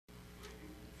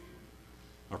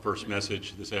first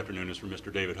message this afternoon is from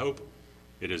Mr. David Hope.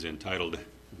 It is entitled,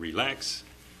 Relax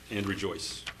and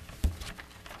Rejoice.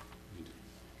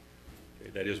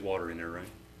 Okay, that is water in there, right?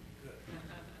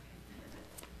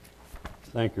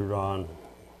 Thank you, Ron.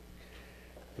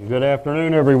 And good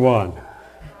afternoon, everyone.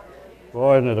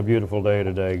 Boy, isn't it a beautiful day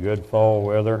today? Good fall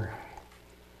weather.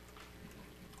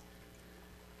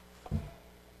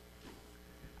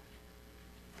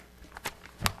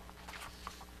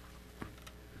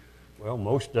 Well,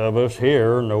 most of us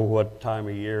here know what time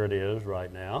of year it is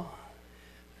right now.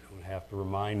 I don't have to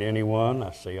remind anyone.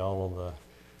 I see all of the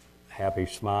happy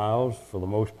smiles for the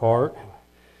most part.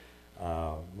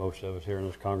 Most of us here in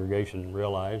this congregation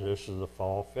realize this is the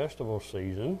fall festival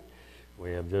season.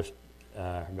 We have just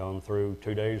gone through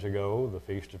 2 days ago the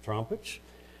Feast of Trumpets.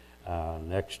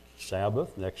 Next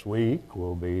Sabbath, next week,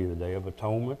 will be the Day of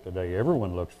Atonement, the day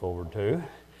everyone looks forward to.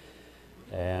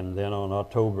 And then on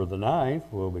October the 9th,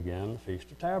 we'll begin the Feast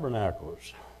of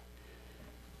Tabernacles.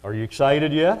 Are you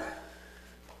excited yet?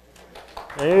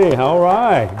 Hey, all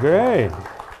right, great.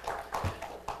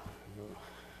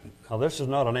 Now, this is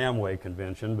not an Amway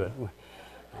convention, but,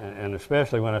 and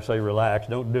especially when I say relax,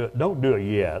 don't do it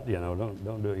yet,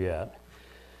 don't do it yet.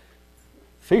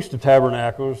 Feast of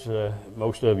Tabernacles,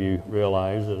 most of you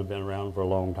realize that have been around for a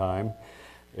long time,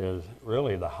 is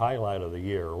really the highlight of the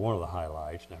year, or one of the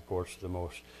highlights. Now, of course, the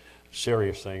most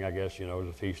serious thing, I guess, is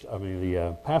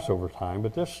the Passover time.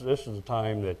 But this is a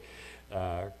time that,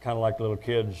 kind of like little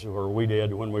kids, or we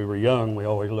did when we were young, we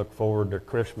always looked forward to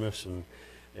Christmas and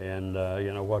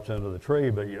what's under the tree.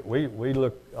 But we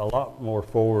look a lot more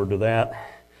forward to that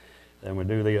than we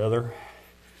do the other.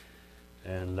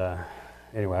 And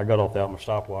anyway, I got off that on my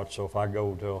stopwatch, so if I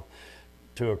go till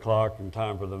 2 o'clock in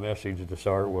time for the message to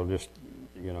start, we'll just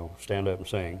stand up and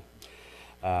sing.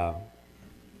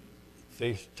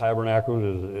 Feast of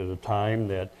Tabernacles is a time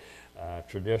that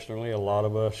traditionally a lot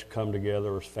of us come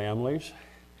together as families.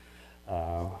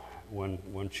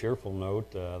 One cheerful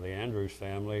note, the Andrews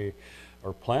family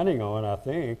are planning on, I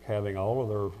think, having all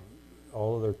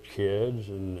of their kids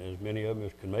and as many of them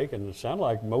as can make it. And it sounds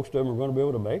like most of them are going to be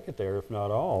able to make it there, if not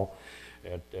all,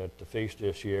 at the feast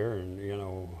this year. And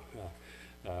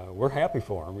we're happy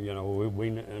for them. We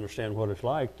understand what it's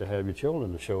like to have your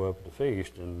children to show up at the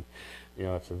feast, and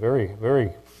it's a very,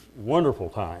 very wonderful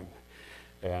time.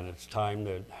 And it's time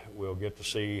that we'll get to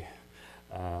see.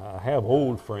 I have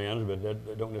old friends, but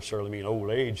that don't necessarily mean old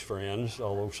age friends,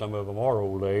 although some of them are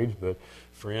old age, but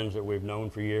friends that we've known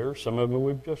for years. Some of them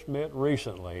we've just met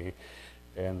recently,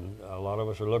 and a lot of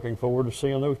us are looking forward to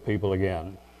seeing those people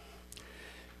again.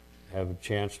 Have a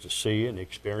chance to see and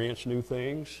experience new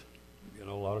things.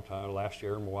 A lot of times, last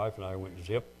year, my wife and I went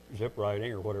zip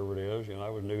riding or whatever it is.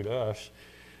 That was new to us.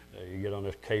 You get on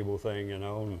this cable thing,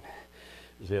 and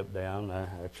zip down. I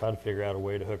try to figure out a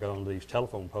way to hook onto these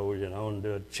telephone poles, and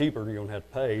do it cheaper. You don't have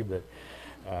to pay, but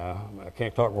I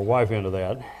can't talk my wife into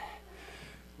that. A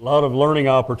lot of learning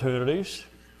opportunities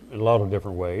in a lot of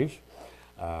different ways.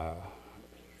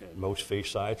 Most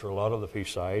feast sites, or a lot of the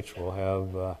feast sites, will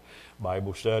have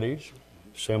Bible studies,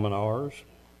 seminars,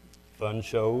 fun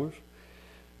shows,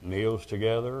 meals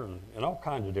together, and all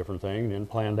kinds of different things, and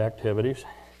planned activities.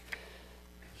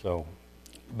 So,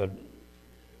 but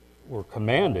we're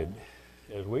commanded,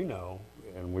 as we know,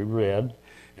 and we read,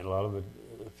 and a lot of the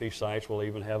feast sites will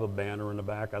even have a banner in the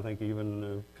back. I think even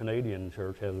the Canadian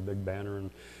church has a big banner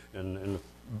and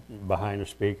behind the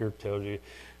speaker tells you,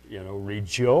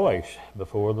 rejoice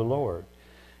before the Lord.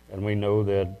 And we know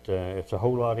that it's a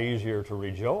whole lot easier to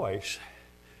rejoice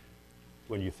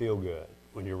when you feel good,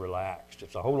 when you're relaxed.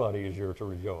 It's a whole lot easier to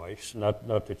rejoice. Not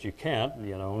that you can't,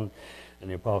 and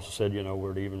the apostle said,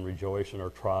 we're to even rejoice in our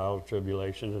trials,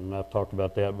 tribulations, and I've talked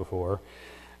about that before.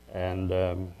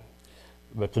 And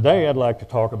but today I'd like to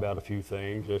talk about a few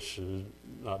things. This is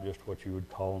not just what you would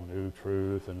call new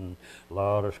truth and a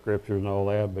lot of scriptures and all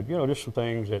that, but just some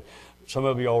things that some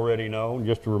of you already know,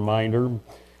 just a reminder,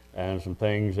 and some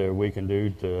things that we can do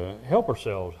to help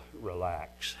ourselves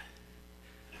relax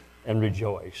and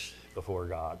rejoice before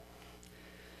God.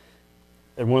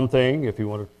 And one thing, if you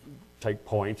want to take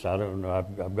points, I don't know,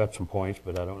 I've got some points,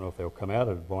 but I don't know if they'll come out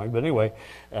at a point. But anyway,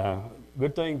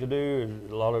 good thing to do,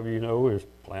 as a lot of you know, is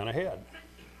plan ahead.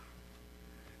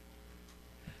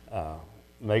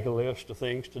 Make a list of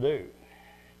things to do.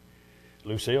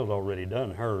 Lucille's already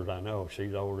done hers, I know.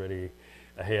 She's already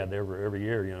ahead every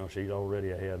year, she's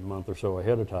already ahead a month or so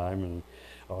ahead of time, and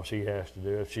all she has to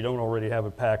do, if she don't already have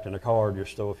it packed in a car,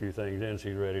 just throw a few things in,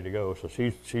 she's ready to go. So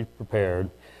she's prepared.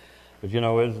 But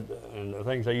and the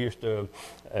things I used to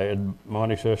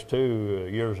admonish us to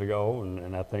years ago,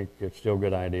 and I think it's still a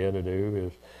good idea to do,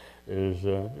 is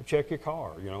check your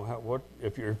car.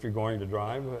 If you're going to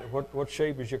drive, what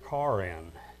shape is your car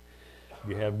in?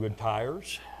 Do you have good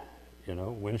tires?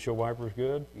 Windshield wipers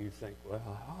good? You think, well,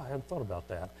 I hadn't thought about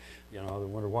that. I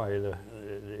wonder why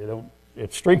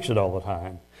it streaks it all the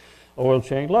time. Oil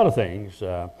change, a lot of things.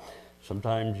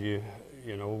 Sometimes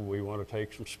we want to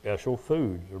take some special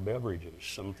foods or beverages,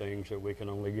 some things that we can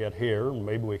only get here, and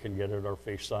maybe we can get at our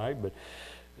fish site, but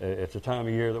it's a time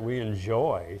of year that we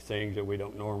enjoy things that we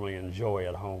don't normally enjoy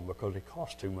at home because it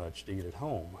costs too much to eat at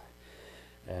home.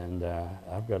 And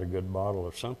I've got a good bottle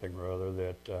of something or other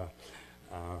that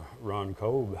Ron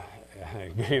Kolb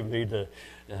gave me to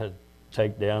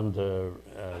take down to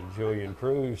Julian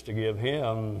Cruz to give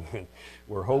him.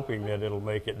 We're hoping that it'll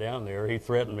make it down there. He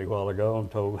threatened me a while ago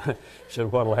and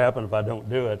said what'll happen if I don't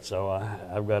do it, so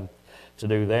I've got to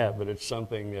do that. But it's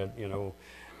something that,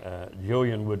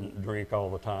 Julian wouldn't drink all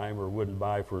the time or wouldn't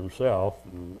buy for himself,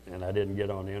 and I didn't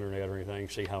get on the internet or anything,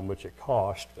 see how much it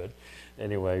cost, but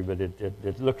anyway, but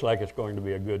it looks like it's going to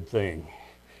be a good thing.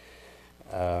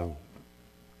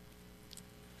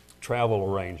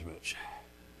 Travel arrangements.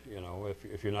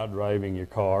 If you're not driving your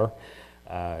car,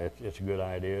 it's a good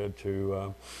idea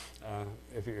to,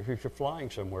 if you're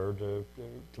flying somewhere, to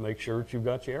make sure that you've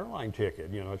got your airline ticket.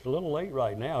 It's a little late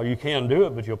right now. You can do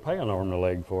it, but you'll pay an arm and a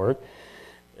leg for it.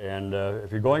 And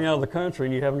if you're going out of the country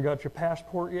and you haven't got your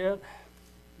passport yet,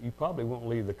 you probably won't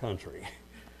leave the country.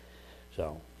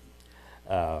 So,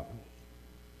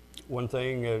 one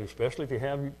thing, especially if you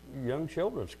have young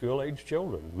children, school-age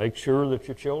children, make sure that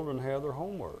your children have their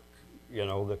homework,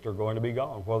 that they're going to be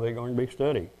gone while they're going to be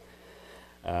studying.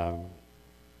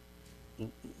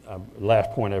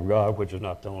 Last point I've got, which is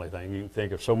not the only thing, you can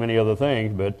think of so many other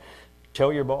things, but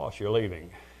tell your boss you're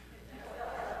leaving.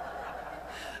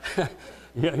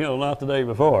 Not the day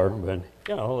before, but,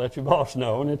 let your boss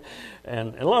know.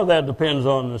 And a lot of that depends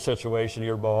on the situation of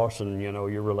your boss and,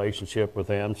 your relationship with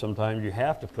them. Sometimes you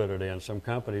have to put it in. Some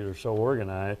companies are so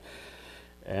organized.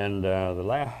 And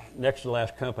next to the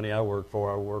last company I worked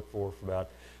for about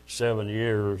 7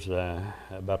 years,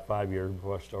 about 5 years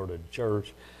before I started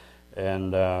church.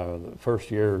 And the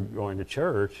first year going to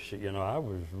church, I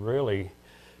was really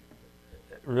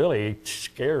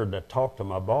scared to talk to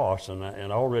my boss, and I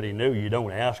already knew you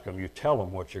don't ask them, you tell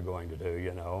them what you're going to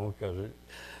do, because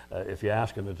if you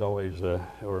ask them, it's always,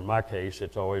 or in my case,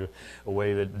 it's always a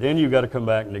way that then you've got to come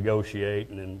back and negotiate.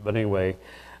 But anyway,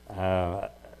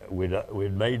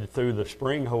 we'd made it through the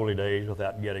spring holy days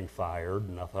without getting fired,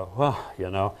 and I thought,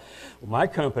 my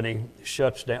company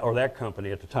shuts down, or that company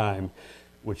at the time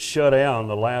would shut down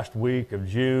the last week of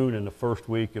June and the first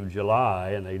week of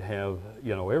July, and they'd have,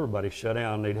 everybody shut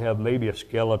down. They'd have maybe a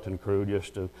skeleton crew,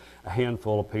 just a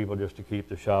handful of people just to keep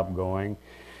the shop going.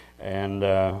 And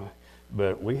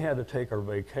but we had to take our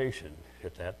vacation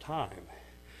at that time.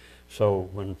 So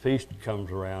when feast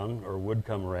comes around, or would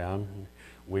come around,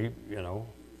 we'd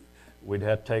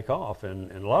have to take off.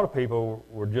 And a lot of people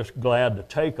were just glad to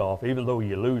take off, even though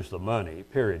you lose the money,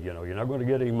 period. You're not going to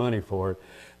get any money for it,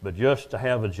 but just to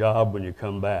have a job when you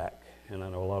come back. And I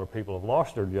know a lot of people have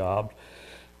lost their jobs.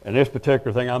 And this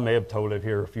particular thing, I may have told it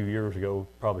here a few years ago,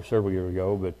 probably several years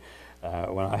ago, but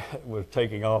when I was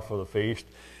taking off for the feast,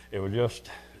 it was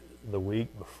just the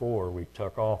week before we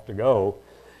took off to go.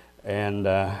 And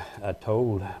I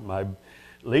told my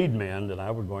lead men that I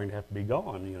was going to have to be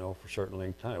gone, for a certain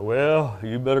length of time. Well,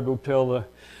 you better go tell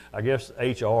I guess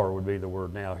HR would be the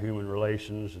word now, human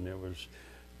relations, and it was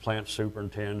plant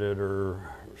superintendent, or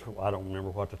I don't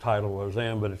remember what the title was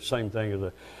then, but it's the same thing as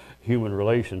a human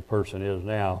relations person is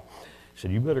now. He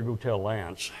said, you better go tell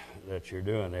Lance that you're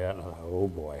doing that. And I thought, oh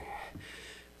boy.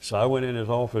 So I went in his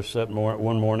office that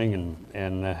one morning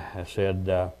and I said,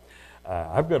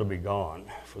 I've got to be gone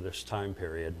for this time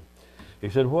period. He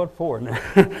said, what for? And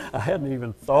I hadn't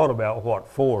even thought about what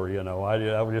for,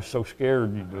 I was just so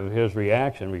scared of his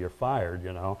reaction, you're fired,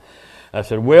 I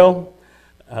said, well,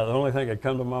 the only thing that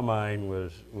come to my mind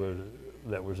was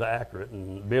that was accurate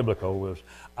and biblical was,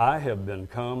 I have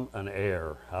become an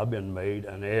heir. I've been made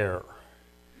an heir.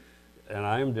 And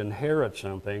I am to inherit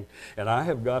something, and I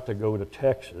have got to go to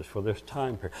Texas for this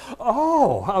time period.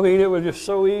 Oh, it was just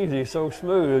so easy, so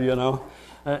smooth,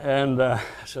 And I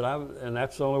said, and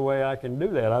that's the only way I can do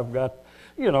that. I've got,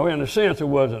 in a sense, it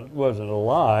wasn't a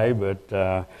lie, but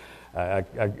I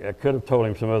could have told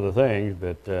him some other things,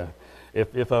 but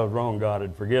if I was wrong, God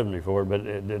had forgiven me for it. But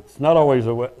it's not always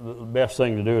the best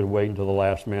thing to do is wait until the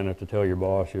last minute to tell your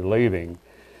boss you're leaving.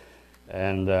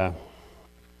 And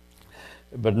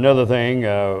but another thing,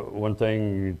 one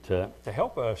thing to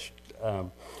help us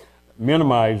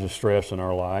minimize the stress in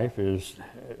our life is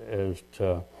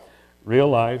to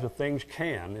realize that things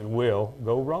can and will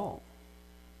go wrong.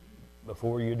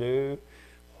 Before you do,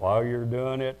 while you're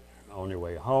doing it, on your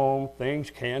way home, things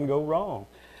can go wrong.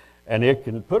 And it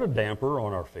can put a damper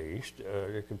on our feast.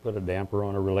 It can put a damper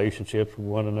on our relationships with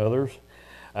one another.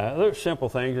 There's simple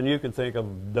things, and you can think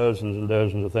of dozens and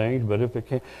dozens of things, but if it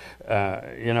can,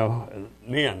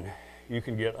 men, you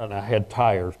can get, and I had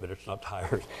tires, but it's not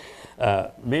tires.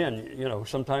 Men,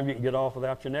 sometimes you can get off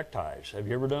without your neckties. Have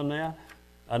you ever done that?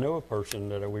 I know a person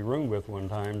that we roomed with one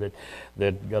time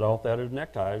that got off without his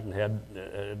neckties and had,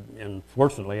 and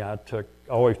fortunately I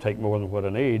always take more than what I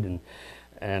need,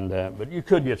 but you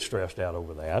could get stressed out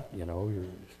over that,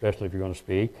 especially if you're going to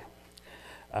speak.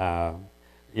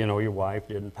 Your wife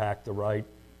didn't pack the right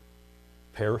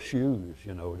pair of shoes,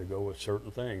 to go with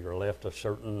certain things, or left a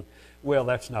certain, well,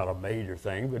 that's not a major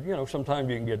thing, but, sometimes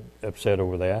you can get upset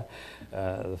over that.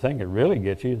 The thing that really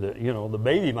gets you, the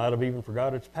baby might have even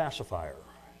forgot its pacifier,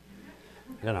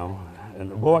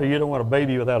 and boy, you don't want a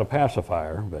baby without a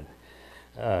pacifier, but,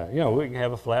 we can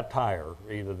have a flat tire,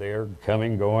 either there,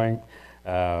 coming, going.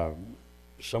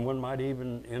 Someone might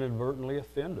even inadvertently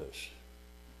offend us.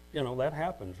 That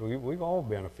happens. We've all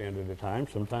been offended at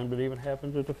times. Sometimes it even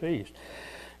happens at the feast.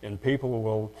 And people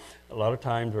will, a lot of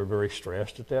times, are very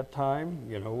stressed at that time.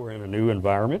 We're in a new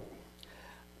environment,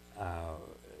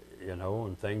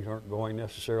 and things aren't going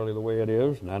necessarily the way it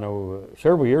is. And I know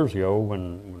several years ago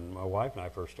when my wife and I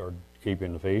first started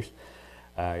keeping the feast,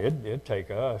 it'd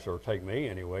take us, or take me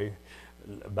anyway,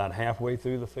 about halfway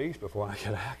through the feast before I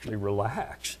could actually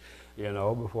relax,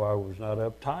 before I was not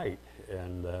uptight.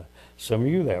 And some of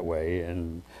you that way,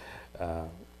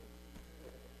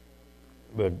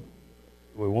 but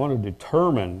we want to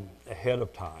determine ahead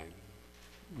of time,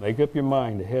 make up your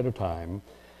mind ahead of time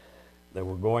that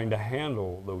we're going to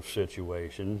handle those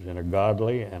situations in a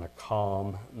godly and a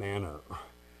calm manner,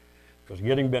 because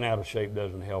getting bent out of shape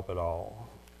doesn't help at all.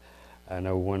 I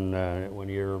know one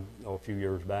year, a few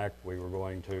years back, we were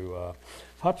going to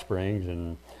Hot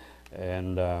Springs,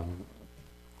 and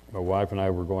my wife and I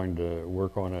were going to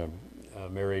work on a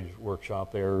marriage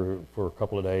workshop there for a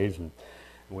couple of days, and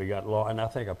we got lost. And I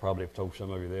think I probably have told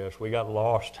some of you this. We got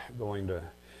lost going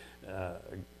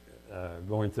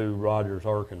through Rogers,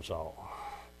 Arkansas.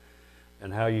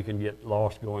 And how you can get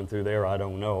lost going through there, I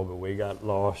don't know. But we got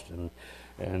lost and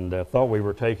thought we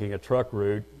were taking a truck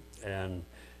route, and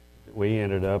we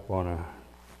ended up on a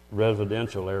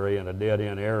residential area and a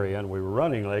dead-end area, and we were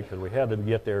running late because we had to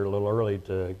get there a little early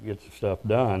to get the stuff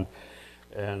done.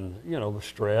 And the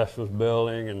stress was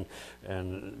building,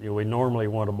 and we normally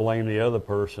want to blame the other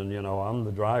person. I'm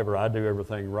the driver, I do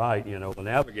everything right. The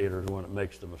navigator is the one that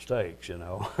makes the mistakes. And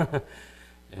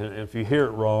if you hear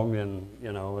it wrong, then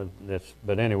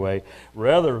But anyway,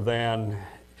 rather than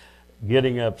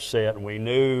getting upset, and we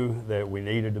knew that we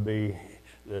needed to be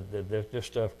that this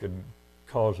stuff could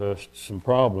cause us some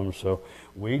problems, so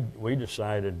we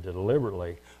decided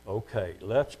deliberately, okay,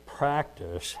 let's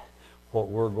practice what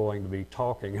we're going to be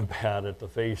talking about at the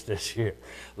feast this year.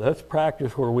 Let's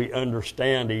practice where we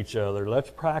understand each other. Let's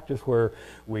practice where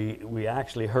we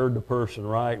actually heard the person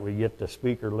right. We get the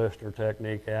speaker-listener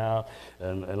technique out,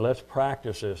 and let's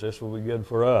practice this. This will be good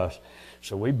for us.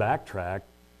 So we backtracked,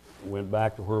 went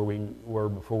back to where we were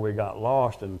before we got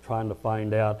lost, and trying to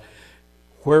find out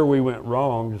where we went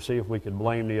wrong to see if we could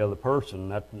blame the other person.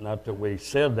 Not that we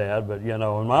said that, but, in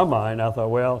my mind, I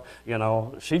thought, well,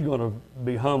 she's going to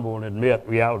be humble and admit,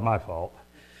 yeah, it was my fault.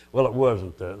 Well, it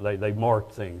wasn't. They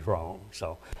marked things wrong.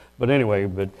 So, but anyway,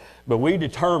 but we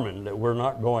determined that we're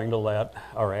not going to let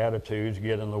our attitudes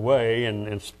get in the way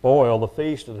and spoil the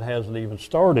feast that hasn't even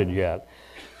started yet.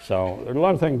 So there's a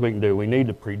lot of things we can do. We need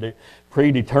to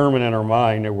predetermine in our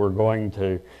mind that we're going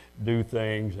to do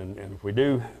things, and if we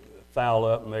do foul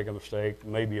up and make a mistake,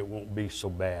 maybe it won't be so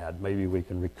bad. Maybe we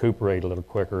can recuperate a little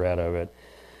quicker out of it.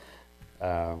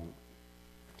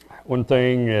 One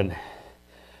thing that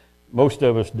most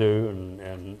of us do,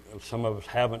 and some of us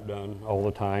haven't done all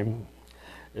the time,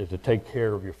 is to take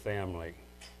care of your family.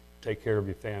 Take care of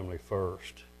your family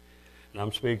first. And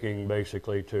I'm speaking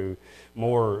basically to,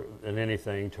 more than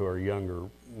anything, to our younger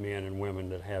men and women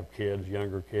that have kids,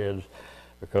 younger kids,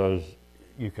 because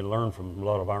you can learn from a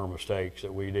lot of our mistakes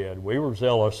that we did. We were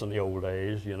zealous in the old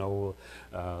days, we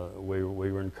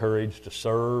were encouraged to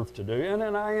serve, to do,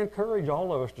 and I encourage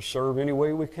all of us to serve any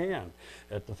way we can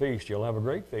at the feast. You'll have a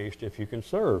great feast if you can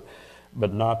serve,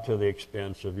 but not to the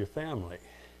expense of your family.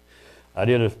 I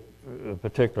did a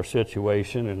particular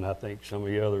situation, and I think some of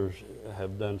the others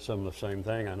have done some of the same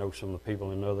thing. I know some of the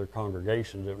people in other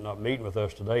congregations that are not meeting with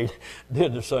us today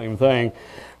did the same thing.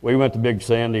 We went to Big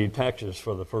Sandy, Texas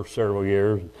for the first several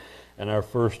years, And our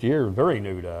first year, very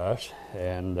new to us,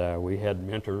 and we had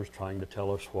mentors trying to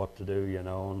tell us what to do, you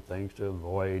know, and things to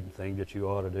avoid, things that you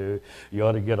ought to do. You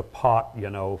ought to get a pot, you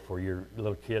know, for your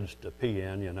little kids to pee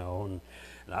in, you know,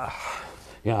 and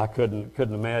I couldn't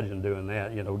imagine doing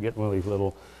that, you know, getting one of these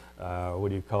little, what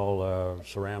do you call,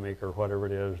 ceramic or whatever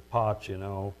it is, pots, you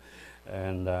know.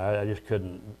 And I just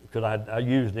couldn't, because I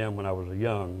used them when I was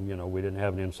young, you know, we didn't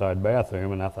have an inside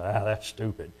bathroom, and I thought, that's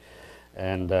stupid.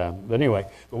 And but anyway,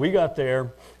 we got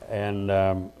there,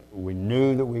 and we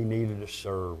knew that we needed to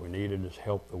serve. We needed to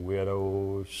help the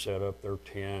widows set up their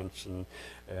tents,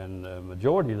 and the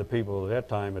majority of the people at that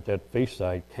time at that feast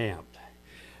site camped.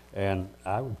 And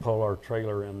I would pull our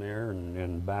trailer in there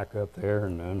and back up there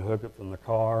and unhook it from the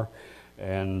car,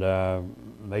 and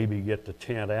maybe get the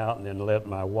tent out, and then let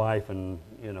my wife and,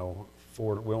 you know,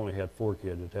 we only had 4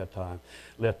 kids at that time,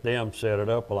 let them set it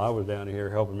up while I was down here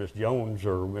helping Miss Jones,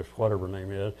 or Miss whatever her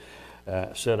name is,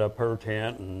 set up her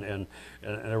tent, and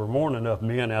there were more than enough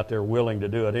men out there willing to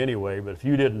do it anyway. But if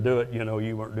you didn't do it, you know,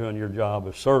 you weren't doing your job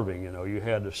of serving. You know, you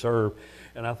had to serve.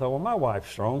 And I thought, well, my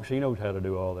wife's strong. She knows how to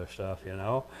do all this stuff, you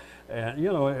know. And,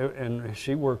 you know, and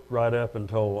she worked right up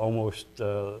until almost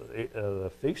the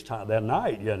feast time that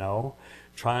night, you know,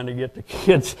 trying to get the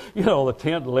kids, you know, the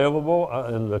tent livable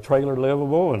and the trailer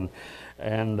livable. And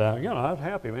you know, I was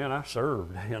happy, man. I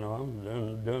served, you know,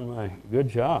 I'm doing my good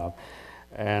job.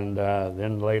 And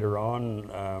then later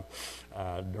on,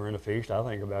 during the feast, I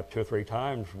think about 2 or 3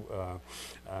 times,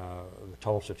 the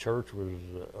Tulsa church was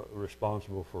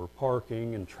responsible for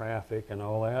parking and traffic and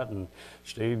all that. And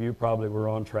Steve, you probably were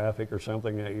on traffic or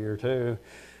something that year too.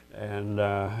 And,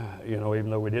 you know, even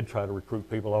though we did try to recruit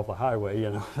people off the highway,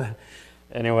 you know.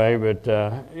 Anyway, but,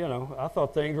 you know, I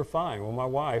thought things were fine. Well, my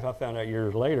wife, I found out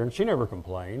years later, and she never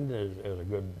complained as a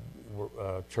good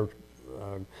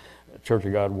Church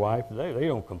of God wife. They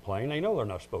don't complain. They know they're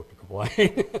not supposed to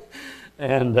complain.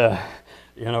 And,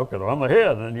 you know, because I'm the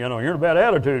head, and, you know, you're in a bad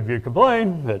attitude if you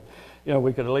complain. But, you know,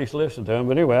 we could at least listen to them.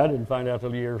 But anyway, I didn't find out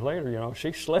till years later, you know,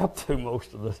 she slept through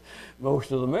most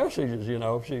of the messages, you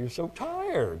know. She was so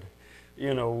tired,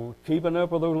 you know, keeping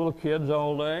up with those little kids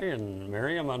all day. And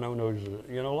Miriam, I know, knows,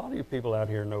 you know, a lot of you people out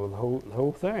here know the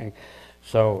whole thing.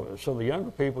 So the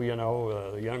younger people, you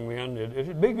know, the young men,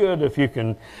 it'd be good if you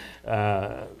can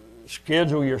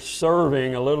schedule your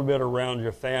serving a little bit around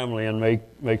your family, and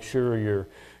make sure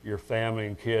your family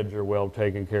and kids are well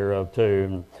taken care of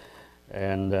too.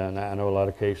 And I know a lot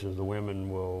of cases the women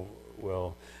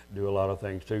will do a lot of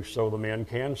things too, so the men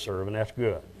can serve, and that's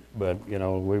good. But, you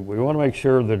know, we want to make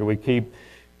sure that we keep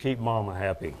Mama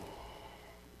happy.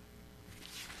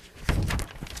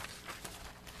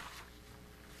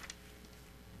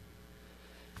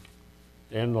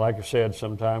 And like I said,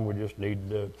 sometimes we just need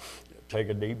to take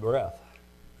a deep breath.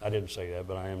 I didn't say that,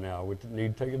 but I am now. We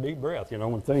need to take a deep breath, you know,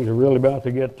 when things are really about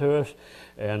to get to us.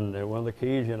 And one of the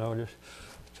keys, you know, just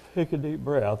take a deep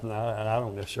breath. And I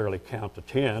don't necessarily count to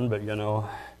 10, but, you know,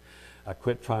 I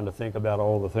quit trying to think about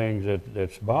all the things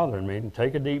that's bothering me, and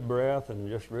take a deep breath and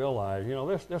just realize, you know,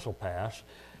 this will pass.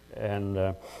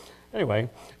 And anyway,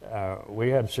 we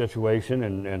had a situation,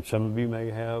 and some of you may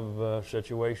have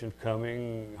situations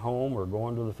coming home or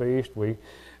going to the feast.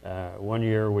 One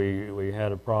year we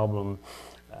had a problem,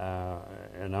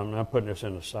 and I'm not putting this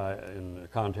in the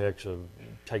context of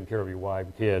taking care of your wife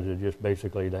and kids. It's just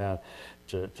basically to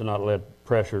not let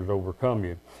pressures overcome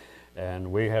you.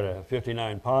 And we had a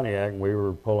 59 Pontiac, and we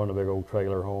were pulling a big old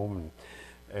trailer home,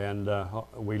 and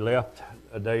we left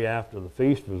a day after the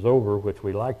feast was over, which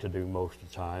we like to do most of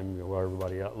the time. You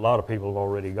know, a lot of people have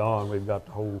already gone. We've got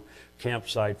the whole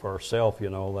campsite for ourselves, you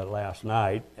know, that last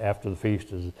night after the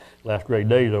feast is last great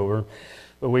day's over.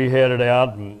 But we headed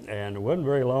out, and it wasn't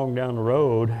very long down the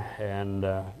road, and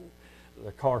the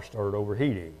car started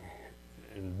overheating.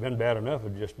 And been bad enough,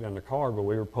 it had just been the car, but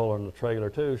we were pulling the trailer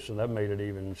too, so that made it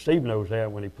even. Steve knows that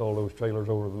when he pulled those trailers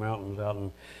over the mountains out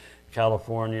in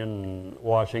California and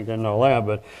Washington and all that,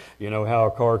 but you know how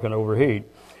a car can overheat.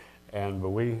 But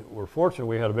we were fortunate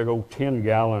we had a big old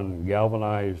 10-gallon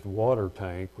galvanized water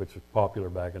tank, which was popular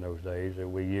back in those days, that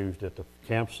we used at the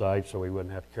campsite so we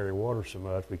wouldn't have to carry water so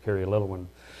much. We carry a little one.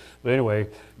 But anyway,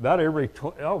 about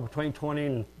between 20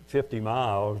 and 50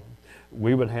 miles,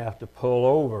 we would have to pull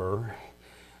over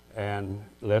and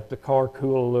let the car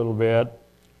cool a little bit,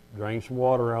 drain some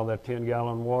water out of that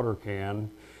 10-gallon water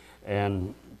can,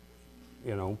 and,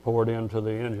 you know, pour it into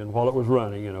the engine while it was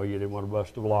running. You know, you didn't want to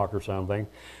bust a block or something.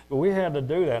 But we had to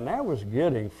do that, and that was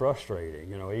getting frustrating,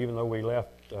 you know, even though we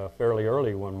left fairly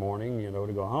early one morning, you know,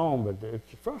 to go home. But it's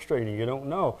frustrating. You don't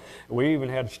know. We even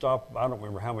had to stop, I don't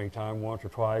remember how many times, once or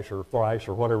twice or thrice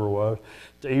or whatever it was,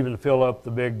 to even fill up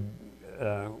the big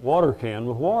water can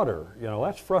with water. You know,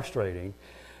 that's frustrating.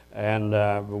 And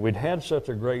but we'd had such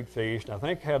a great feast. I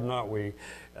think had not we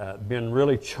been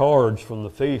really charged from the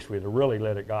feast, we'd have really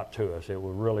let it got to us. It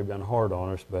would have really been hard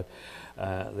on us. But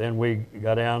then we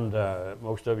got down to,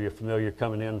 most of you are familiar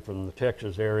coming in from the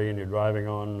Texas area, and you're driving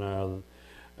on,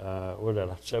 what is that,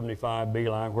 a 75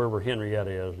 Beeline, wherever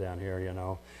Henrietta is down here, you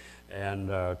know. And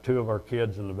two of our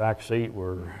kids in the back seat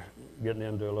were getting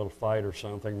into a little fight or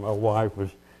something. My wife was,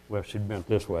 well, she'd bent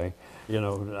this way, you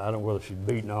know. I don't know whether she'd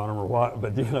beating on them or what,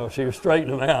 but, you know, she was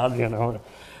straightening them out, you know.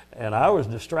 And I was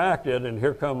distracted, and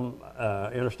here come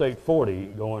Interstate 40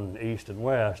 going east and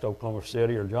west, Oklahoma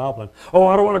City or Joplin. Oh,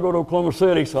 I don't want to go to Oklahoma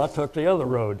City, so I took the other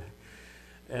road.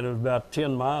 And it was about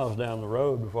 10 miles down the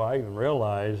road before I even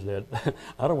realized that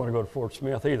I don't want to go to Fort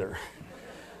Smith either.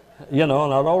 You know,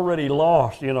 and I'd already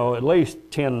lost, you know, at least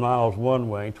 10 miles one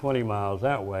way, 20 miles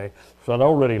that way. So I'd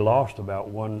already lost about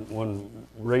one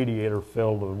radiator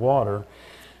filled with water.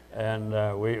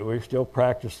 And we still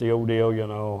practiced the old deal, you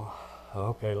know,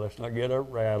 okay, let's not get a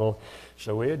rattle.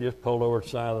 So we had just pulled over to the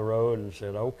side of the road and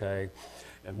said, okay.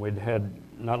 And we'd had,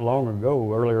 not long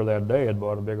ago, earlier that day, had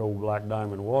bought a big old Black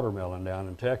Diamond watermelon down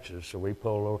in Texas. So we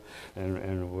pulled over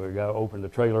and we opened the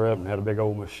trailer up and had a big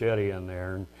old machete in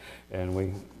there. And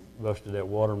we busted that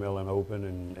watermelon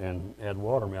open and had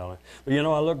watermelon. But you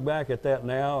know, I look back at that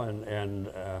now, and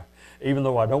even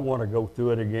though I don't want to go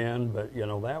through it again, but you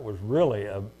know, that was really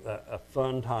a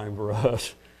fun time for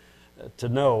us to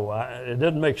know. It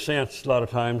doesn't make sense a lot of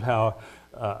times how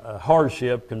a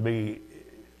hardship can be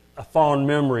a fond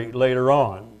memory later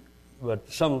on,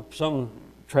 but some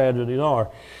tragedies are.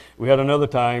 We had another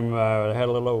time, had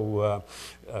a little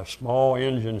small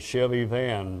engine Chevy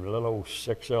van, a little old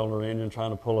 6-cylinder engine,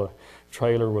 trying to pull a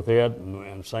trailer with it,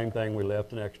 and same thing, we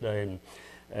left the next day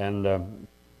and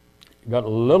got a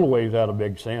little ways out of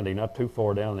Big Sandy, not too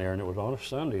far down there, and it was on a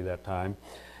Sunday that time,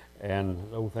 and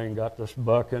the whole thing got this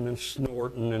bucking and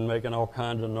snorting and making all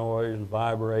kinds of noise and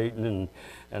vibrating,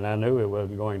 and I knew it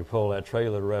wasn't going to pull that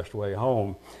trailer the rest of the way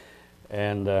home.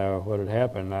 And what had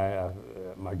happened,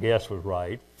 my guess was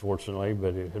right, fortunately,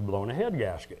 but it had blown a head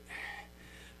gasket.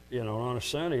 You know, on a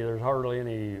Sunday, there's hardly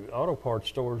any auto parts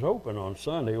stores open on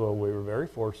Sunday. Well, we were very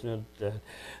fortunate that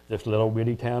this little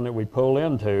bitty town that we pulled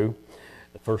into,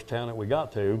 the first town that we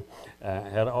got to,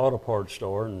 had an auto parts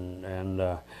store, and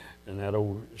that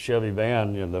old Chevy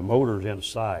van, you know, the motor's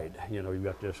inside. You know, you've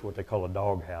got this, what they call a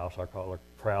dog house. I call it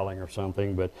prowling or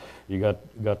something, but you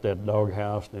got that dog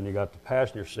house, then you got the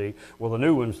passenger seat. Well, the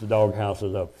new one's the dog house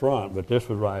is up front, but this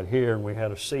was right here, and we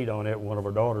had a seat on it. One of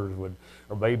our daughters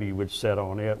our baby would sit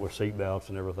on it with seat belts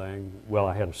and everything. Well,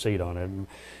 I had a seat on it,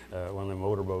 one of the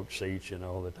motorboat seats, you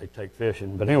know, that they take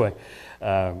fishing. But anyway,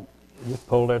 just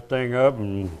pulled that thing up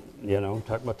and, you know,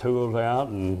 took my tools out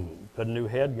and put a new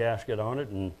head gasket on it,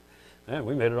 and man,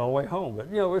 we made it all the way home. But,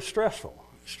 you know, it was stressful.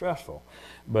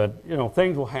 But, you know,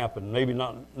 things will happen. Maybe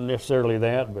not necessarily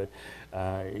that, but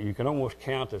you can almost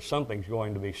count that something's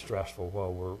going to be stressful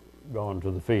while we're going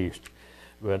to the feast.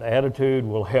 But attitude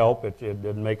will help. It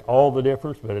doesn't make all the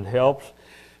difference, but it helps.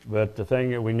 But the thing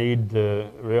that we need to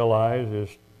realize is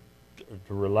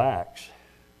to relax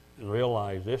and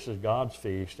realize this is God's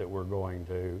feast that we're going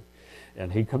to,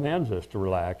 and He commands us to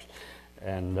relax.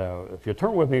 And if you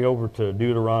turn with me over to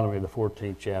Deuteronomy, the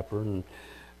 14th chapter, and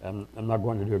I'm not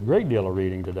going to do a great deal of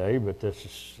reading today, but this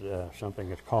is something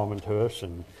that's common to us,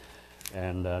 and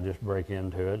just break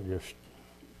into it. Just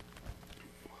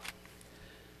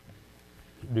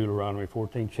Deuteronomy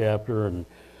 14th chapter, and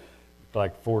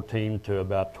like 14 to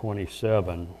about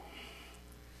 27. It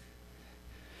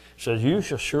says, "You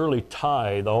shall surely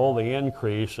tithe all the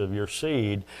increase of your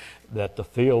seed that the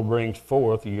field brings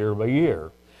forth year by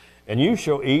year. And you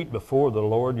shall eat before the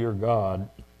Lord your God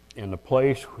in the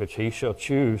place which He shall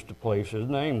choose to place His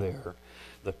name there.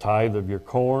 The tithe of your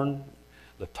corn,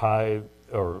 the tithe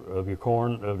of your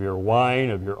corn, of your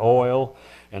wine, of your oil,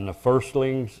 and the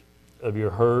firstlings of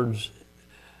your herds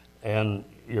and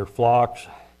your flocks."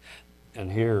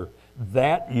 And here,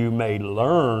 "that you may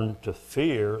learn to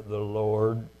fear the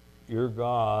Lord your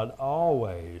God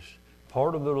always."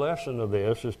 Part of the lesson of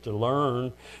this is to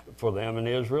learn for them in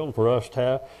Israel and for us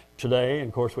today. And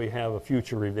of course, we have a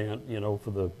future event, you know,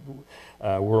 for the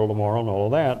world tomorrow and all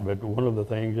of that. But one of the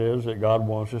things is that God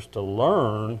wants us to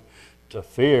learn to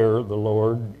fear the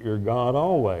Lord your God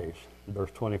always.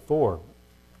 Verse 24.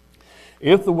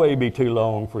 "If the way be too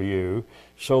long for you,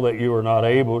 so that you are not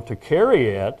able to carry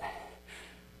it,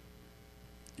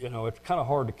 you know, it's kind of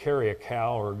hard to carry a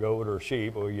cow or a goat or a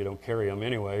sheep. Well, you don't carry them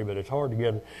anyway, but it's hard to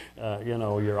get, you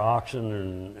know, your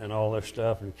oxen and all this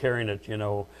stuff and carrying it, you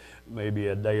know, maybe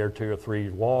a day or two or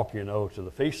three's walk, you know, to the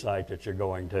feast site that you're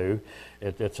going to.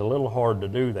 It's a little hard to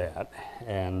do that.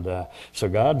 And so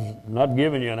God's not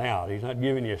giving you an out. He's not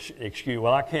giving you an excuse,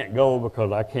 well, I can't go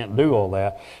because I can't do all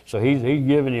that. So he's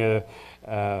giving you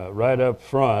right up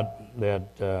front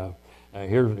that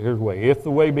here's the way. If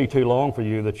the way be too long for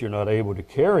you that you're not able to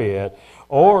carry it,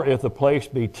 or if the place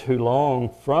be too long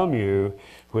from you,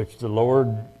 which the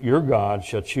Lord your God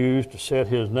shall choose to set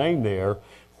his name there,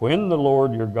 when the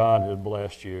Lord your God has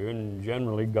blessed you, and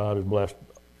generally God has blessed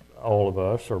all of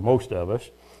us, or most of us,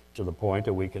 to the point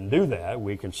that we can do that,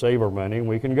 we can save our money and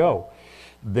we can go.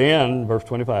 Then, verse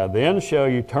 25, then shall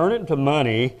you turn it into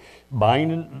money,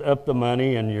 bind up the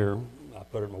money in your, I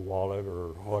put it in my wallet or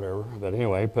whatever, but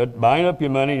anyway, bind up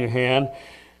your money in your hand,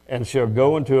 and shall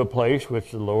go into a place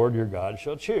which the Lord your God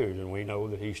shall choose. And we know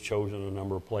that he's chosen a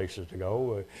number of places to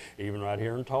go. Even right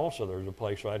here in Tulsa, there's a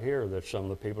place right here that some of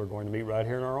the people are going to meet right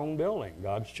here in our own building.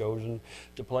 God's chosen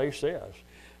to place this.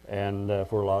 And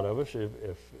for a lot of us,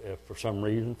 if for some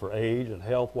reason, for age and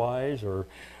health-wise or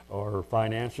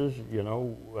finances, you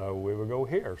know, we would go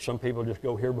here. Some people just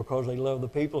go here because they love the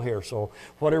people here. So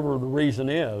whatever the reason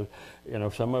is, you know,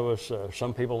 some of us,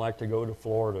 some people like to go to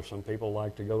Florida. Some people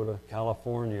like to go to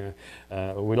California.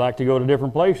 We like to go to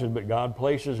different places, but God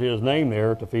places his name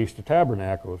there at the Feast of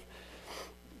Tabernacles.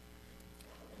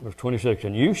 Verse 26,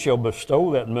 and you shall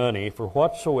bestow that money for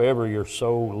whatsoever your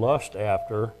soul lust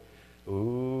after,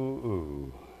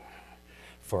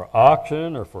 for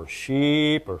oxen or for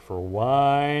sheep or for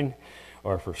wine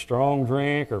or for strong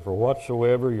drink or for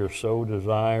whatsoever your soul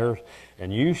desires,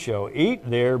 and you shall eat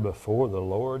there before the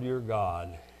Lord your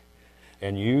God,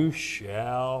 and you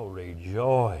shall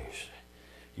rejoice,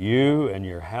 you and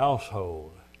your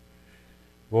household.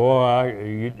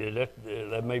 Boy,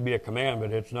 that may be a command,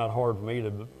 but it's not hard for me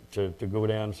to go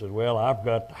down and say, well, I've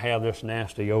got to have this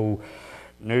nasty old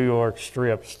New York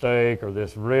strip steak or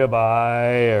this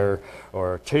ribeye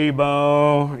or a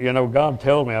T-bone. You know, God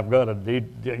tells me I've got to eat,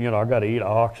 you know, I've got to eat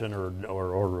oxen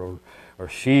or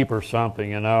sheep or something,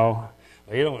 you know.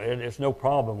 It's no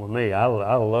problem with me. I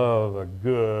love a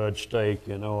good steak,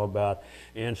 you know, about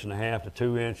 1.5 to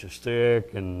 2 inches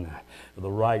thick and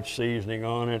the right seasoning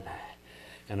on it.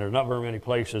 And there's not very many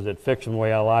places that fix them the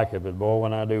way I like it, but boy,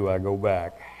 when I do, I go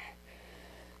back.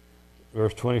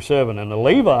 Verse 27, and the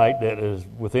Levite that is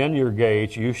within your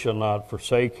gates, you shall not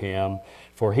forsake him,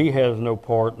 for he has no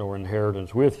part nor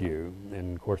inheritance with you.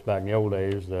 And of course, back in the old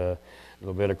days, the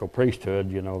Levitical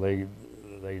priesthood, you know, they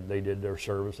did their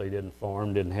service, they didn't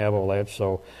farm, didn't have all that,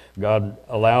 so God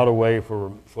allowed a way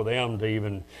for them to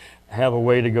even have a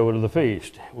way to go to the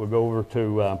feast. We'll go over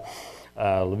to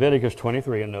Leviticus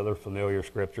 23, another familiar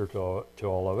scripture to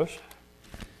all of us,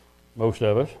 most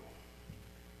of us.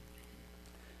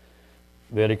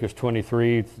 Leviticus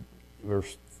 23,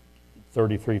 verse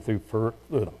 33 through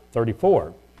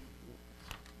 34.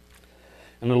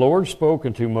 And the Lord spoke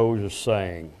unto Moses,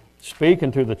 saying, speak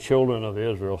unto the children of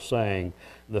Israel, saying,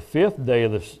 the 5th day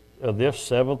of this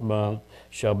 7th month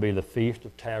shall be the Feast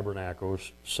of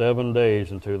Tabernacles, 7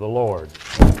 days unto the Lord.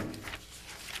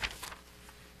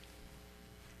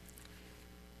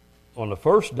 On the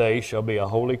 1st day shall be a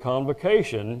holy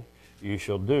convocation. You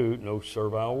shall do no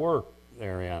servile work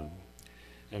therein.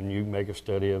 And you make a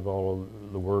study of all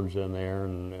of the words in there,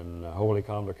 and Holy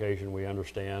Convocation we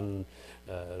understand.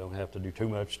 Don't have to do too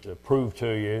much to prove to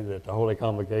you that the Holy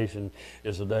Convocation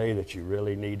is a day that you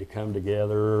really need to come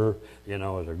together, you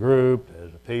know, as a group,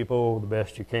 as a people, the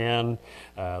best you can.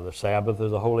 The Sabbath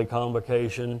is a Holy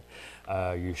Convocation.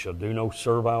 You shall do no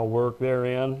servile work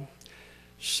therein.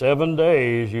 7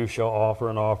 days you shall offer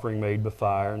an offering made by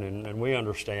fire, and we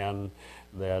understand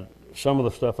that some of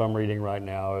the stuff I'm reading right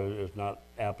now is not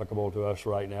applicable to us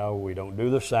right now. We don't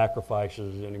do the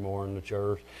sacrifices anymore in the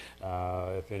church.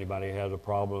 If anybody has a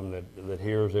problem that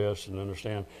hears this and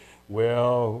understand,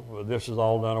 well, this is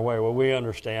all done away. Well, we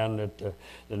understand that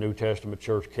the New Testament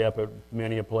church kept it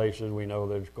many places. We know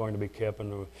that it's going to be kept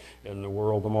in the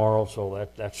world tomorrow, so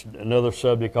that's another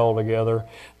subject altogether.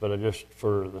 But just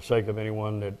for the sake of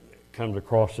anyone that comes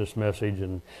across this message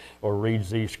or reads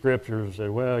these scriptures, say,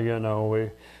 well, you know,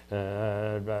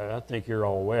 I think you're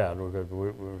all wet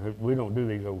because we don't do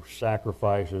these old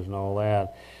sacrifices and all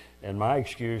that. And my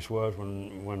excuse was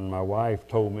when my wife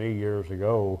told me years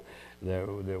ago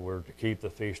that were to keep the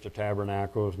Feast of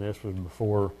Tabernacles, and this was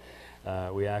before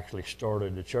we actually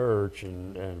started the church,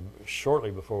 and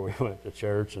shortly before we went to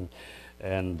church,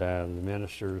 and the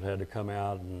ministers had to come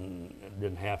out, and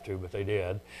didn't have to, but they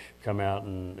did come out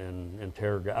and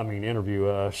interview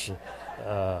us,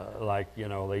 like, you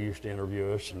know, they used to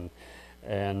interview us,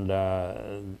 and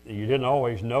you didn't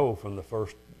always know from the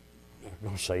first, I'm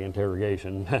going to say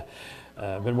interrogation.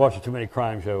 I've been watching too many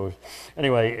crime shows.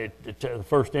 Anyway, the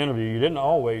first interview, you didn't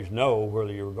always know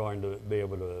whether you were going to be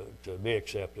able to be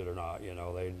accepted or not. You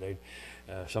know,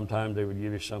 sometimes they would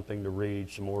give you something to read,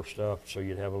 some more stuff, so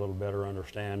you'd have a little better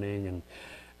understanding.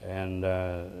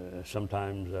 And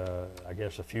sometimes, I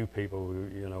guess a few people,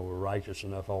 you know, were righteous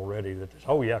enough already that,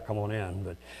 oh yeah, come on in.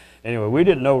 But anyway, we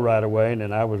didn't know right away, and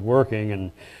then I was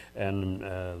working, and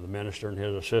the minister and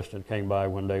his assistant came by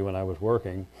one day when I was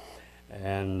working,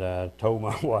 and told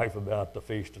my wife about the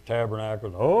Feast of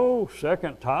Tabernacles. Oh,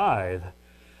 second tithe,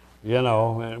 you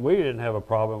know, and we didn't have a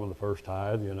problem with the first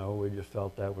tithe, you know, we just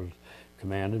felt that was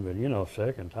commanded, but you know,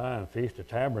 second tithe, Feast of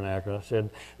Tabernacles. I said,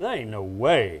 there ain't no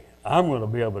way I'm going to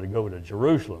be able to go to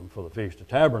Jerusalem for the Feast of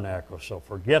Tabernacles, so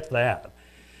forget that.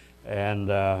 And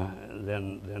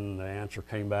then the answer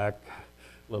came back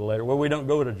a little later. Well, we don't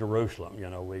go to Jerusalem, you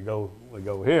know. We go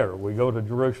here. We go to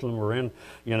Jerusalem. We're in,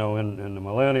 you know, in the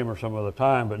millennium or some other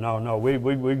time. But no,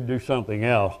 we do something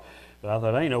else. But I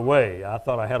thought, ain't no way. I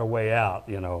thought I had a way out,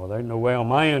 you know. There ain't no way on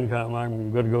my income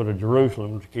I'm going to go to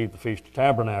Jerusalem to keep the Feast of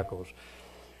Tabernacles.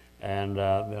 And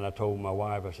then I told my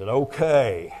wife, I said,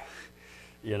 okay,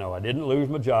 you know, I didn't lose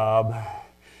my job.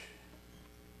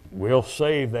 We'll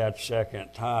save that second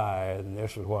tithe, and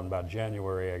this was what, about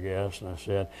January, I guess. And I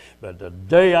said, but the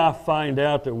day I find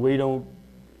out that we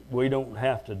don't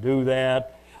have to do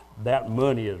that, that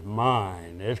money is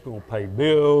mine. It's going to pay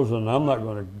bills, and I'm not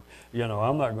going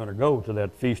to go to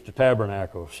that Feast of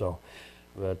Tabernacles. So,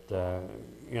 but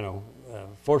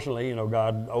fortunately, you know,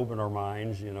 God opened our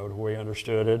minds, you know, to where we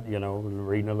understood it, you know,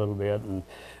 reading a little bit and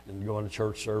going to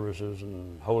church services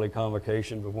and holy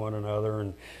convocation with one another,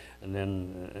 and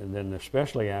then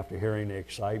especially after hearing the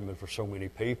excitement for so many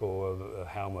people of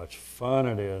how much fun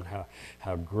it is,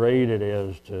 how great it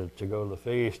is to go to the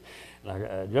feast. And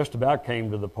I just about came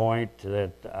to the point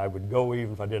that I would go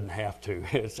even if I didn't have to.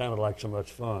 It sounded like so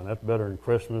much fun. That's better than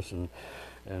Christmas and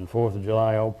 4th of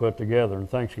July all put together, and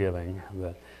Thanksgiving.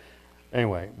 But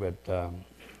anyway,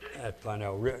 I find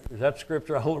out. Rick, is that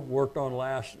scripture I worked on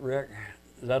last, Rick?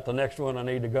 Is that the next one I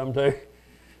need to come to?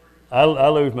 I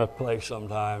lose my place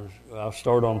sometimes. I'll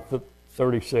start on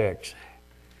 36.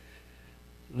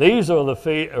 These are the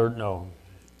feet, or no.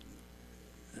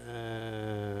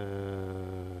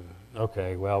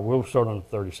 Okay, well, we'll start on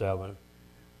 37.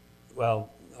 Well,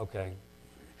 okay.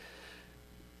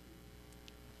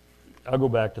 I'll go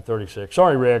back to 36.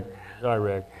 Sorry, Rick.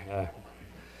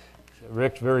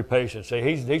 Rick's very patient. See,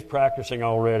 he's practicing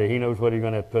already. He knows what he's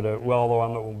going to put up. Well, although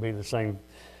I'm not going to be the same.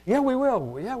 Yeah, we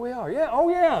will. Yeah, we are. Yeah. Oh,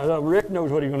 yeah. Rick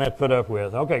knows what he's going to have to put up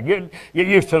with. Okay, get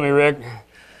used to me, Rick.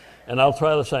 And I'll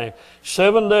try the same.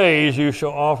 7 days you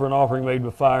shall offer an offering made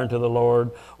with fire unto the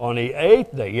Lord. On the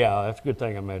 8th day, yeah, that's a good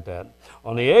thing I meant that.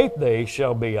 On the 8th day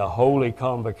shall be a holy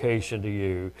convocation to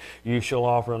you. You shall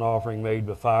offer an offering made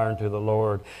with fire unto the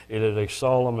Lord. It is a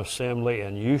solemn assembly,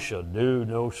 and you shall do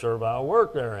no servile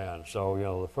work therein. So, you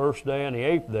know, the first day and the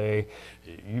 8th day,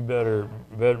 you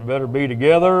better be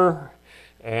together.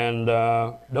 And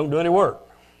don't do any work,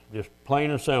 just plain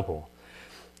and simple.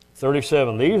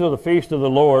 37, these are the feasts of the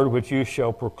Lord, which you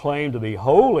shall proclaim to be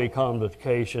holy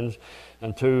convocations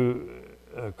and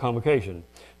convocation.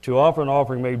 To offer an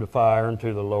offering made with fire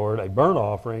unto the Lord, a burnt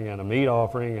offering and a meat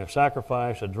offering, a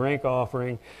sacrifice, a drink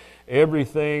offering,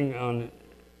 everything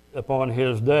upon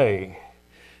his day.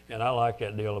 And I like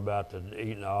that deal about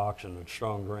eating the ox and the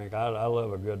strong drink. I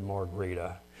love a good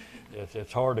margarita.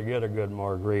 It's hard to get a good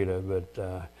margarita,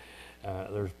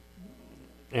 but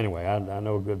anyway, I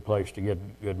know a good place to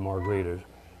get good margaritas.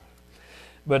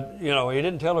 But, you know, he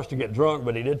didn't tell us to get drunk,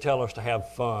 but he did tell us to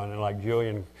have fun. And like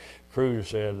Julian Cruz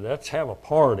said, let's have a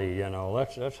party, you know,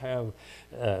 let's have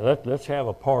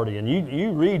a party. And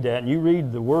you read that, and you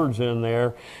read the words in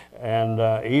there,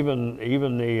 and even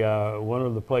the one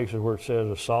of the places where it says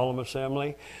a solemn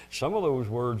assembly, some of those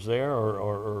words there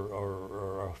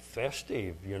are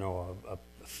festive, you know, a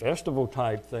festival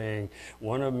type thing.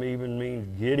 One of them even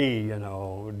means giddy, you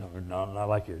know, not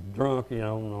like you're drunk, you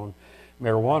know, on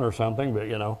marijuana or something, but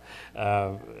you know,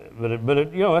 but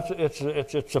it, you know,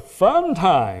 it's a fun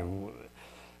time.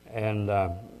 And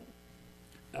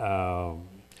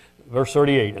verse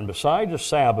 38, and besides the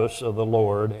Sabbaths of the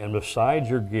Lord, and besides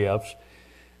your gifts,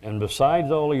 And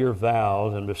besides all of your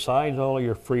vows, and besides all of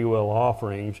your free will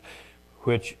offerings,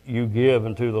 which you give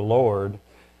unto the Lord,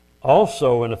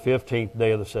 also in the 15th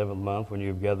day of the 7th month, when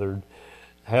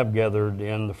have gathered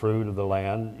in the fruit of the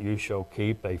land, you shall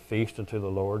keep a feast unto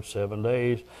the Lord 7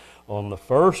 days. On the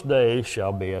first day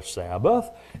shall be a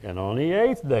Sabbath, and on the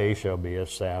 8th day shall be a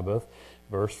Sabbath.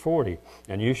 Verse 40.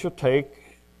 And you shall take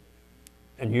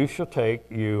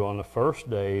you on the first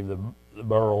day the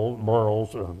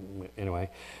burls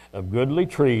of goodly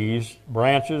trees,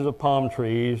 branches of palm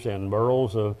trees, and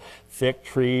burls of thick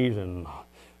trees, and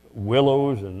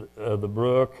willows and the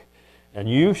brook, and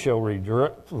you shall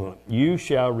rejoice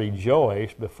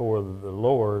before the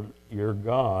Lord your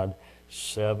God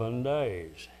 7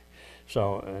 days.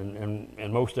 So,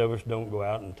 and most of us don't go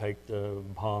out and take the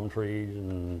palm trees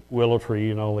and willow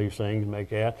tree and all these things and make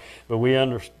that, but we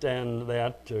understand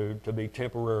that to be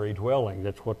temporary dwelling.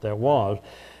 That's what that was.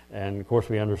 And of course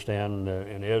we understand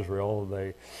in Israel,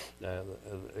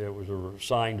 it was a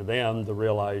sign to them to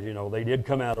realize, they did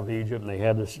come out of Egypt and they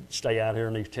had to stay out here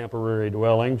in these temporary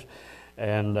dwellings.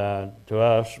 And to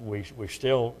us, we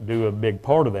still do a big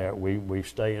part of that. We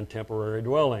stay in temporary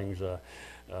dwellings.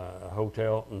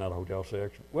 Hotel, not Hotel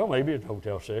 6. Well, maybe it's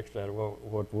Hotel 6.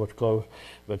 What's close,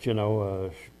 but a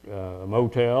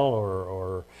motel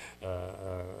or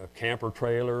a camper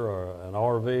trailer or an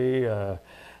RV.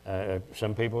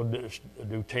 Some people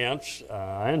do tents.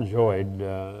 I enjoyed,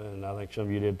 and I think some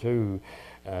of you did too,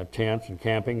 tents and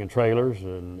camping and trailers,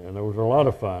 and those are a lot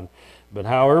of fun. But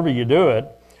however you do it,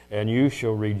 and you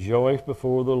shall rejoice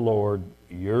before the Lord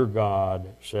your God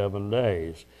 7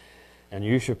 days. And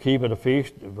you shall keep it a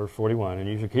feast, verse 41, and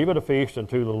you shall keep it a feast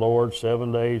unto the Lord 7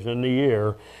 days in the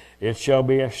year. It shall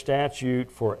be a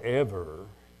statute forever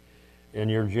in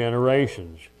your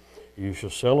generations. You shall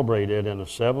celebrate it in the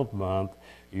 7th month.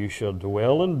 You shall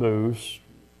dwell in booths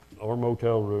or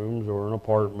motel rooms or in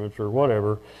apartments or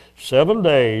whatever. 7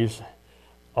 days,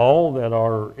 all that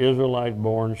are Israelite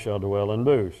born shall dwell in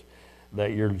booths,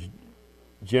 that your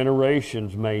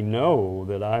generations may know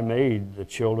that I made the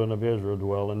children of Israel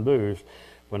dwell in booths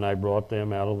when I brought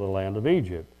them out of the land of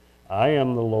Egypt. I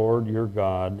am the Lord your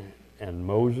God. And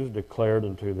Moses declared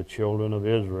unto the children of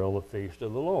Israel the feast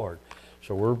of the Lord.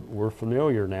 So we're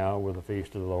familiar now with the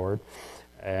feast of the Lord.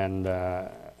 And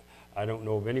I don't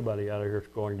know of anybody out here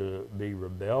that's going to be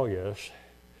rebellious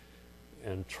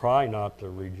and try not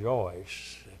to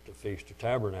rejoice at the Feast of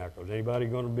Tabernacles. Anybody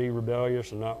going to be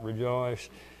rebellious and not rejoice?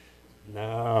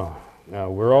 No,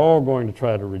 we're all going to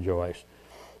try to rejoice.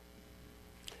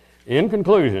 In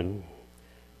conclusion,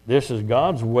 this is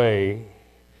God's way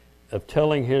of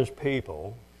telling His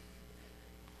people,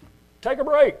 take a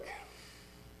break,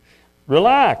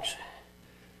 relax,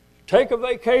 take a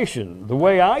vacation the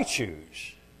way I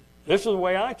choose. This is the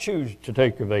way I choose to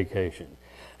take a vacation.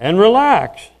 And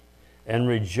relax and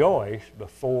rejoice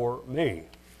before me.